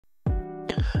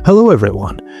Hello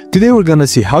everyone, today we're gonna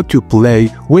see how to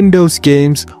play Windows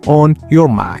games on your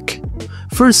Mac.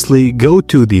 Firstly, go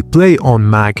to the Play on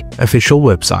Mac official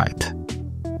website.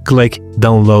 Click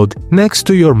Download next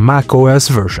to your macOS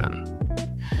version.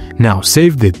 Now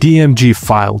save the DMG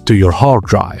file to your hard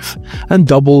drive and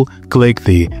double-click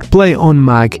the Play on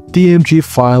Mac DMG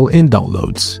file in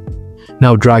Downloads.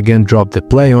 Now drag and drop the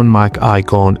Play on Mac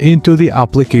icon into the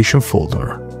application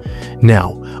folder.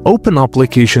 Now, open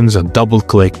Applications and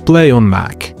double-click Play on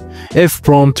Mac. If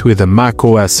prompt with a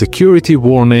macOS security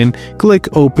warning, click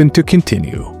Open to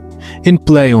continue. In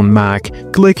Play on Mac,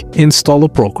 click Install a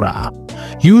program.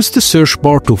 Use the search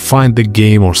bar to find the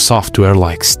game or software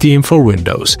like Steam for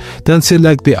Windows, then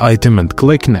select the item and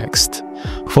click Next.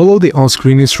 Follow the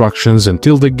on-screen instructions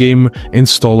until the game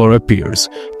installer appears.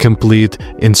 Complete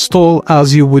install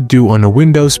as you would do on a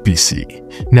Windows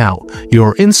PC. Now,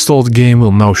 your installed game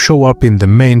will now show up in the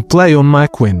main Play on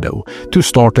Mac window. To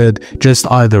start it, just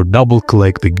either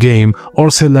double-click the game or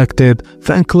select it,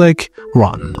 then click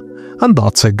Run. And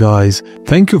that's it guys.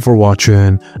 Thank you for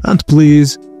watching and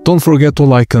please don't forget to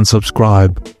like and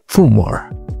subscribe for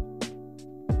more.